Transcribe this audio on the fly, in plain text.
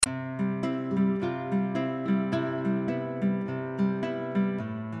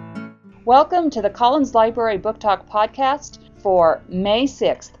Welcome to the Collins Library Book Talk podcast for May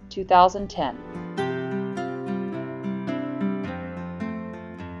 6th, 2010.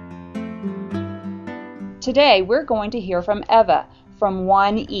 Today we're going to hear from Eva from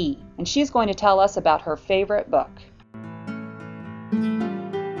 1E, and she's going to tell us about her favorite book.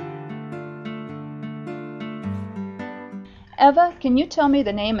 Eva, can you tell me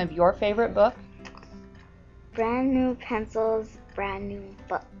the name of your favorite book? Brand New Pencils, Brand New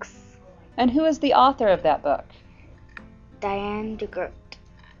Books. And who is the author of that book? Diane deGroat.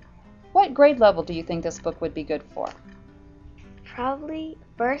 What grade level do you think this book would be good for? Probably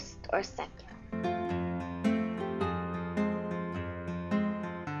first or second.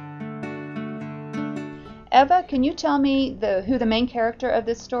 Eva, can you tell me who the main character of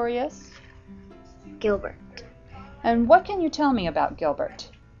this story is? Gilbert. And what can you tell me about Gilbert?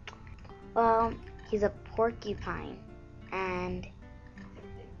 Well, he's a porcupine, and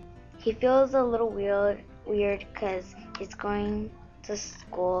he feels a little weird because he's going to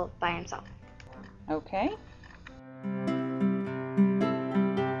school by himself. Okay.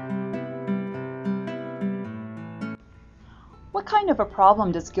 What kind of a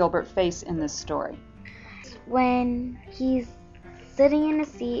problem does Gilbert face in this story? When he's sitting in a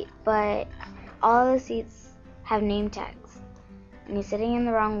seat, but all the seats have name tags, and he's sitting in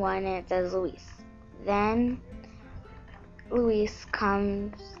the wrong one and it says Luis. Then Luis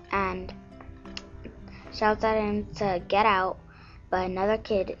comes and shouts at him to get out, but another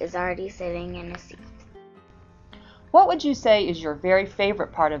kid is already sitting in a seat. What would you say is your very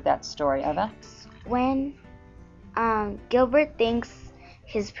favorite part of that story, Eva? When Gilbert thinks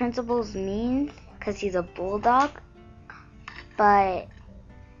his principal's mean because he's a bulldog, but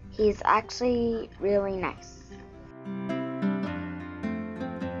he's actually really nice.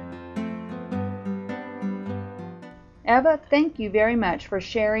 Eva, thank you very much for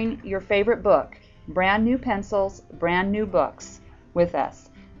sharing your favorite book, Brand New Pencils, Brand New Books, with us.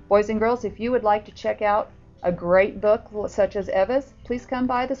 Boys and girls, if you would like to check out a great book such as Eva's, please come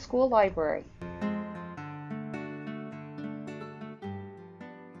by the school library.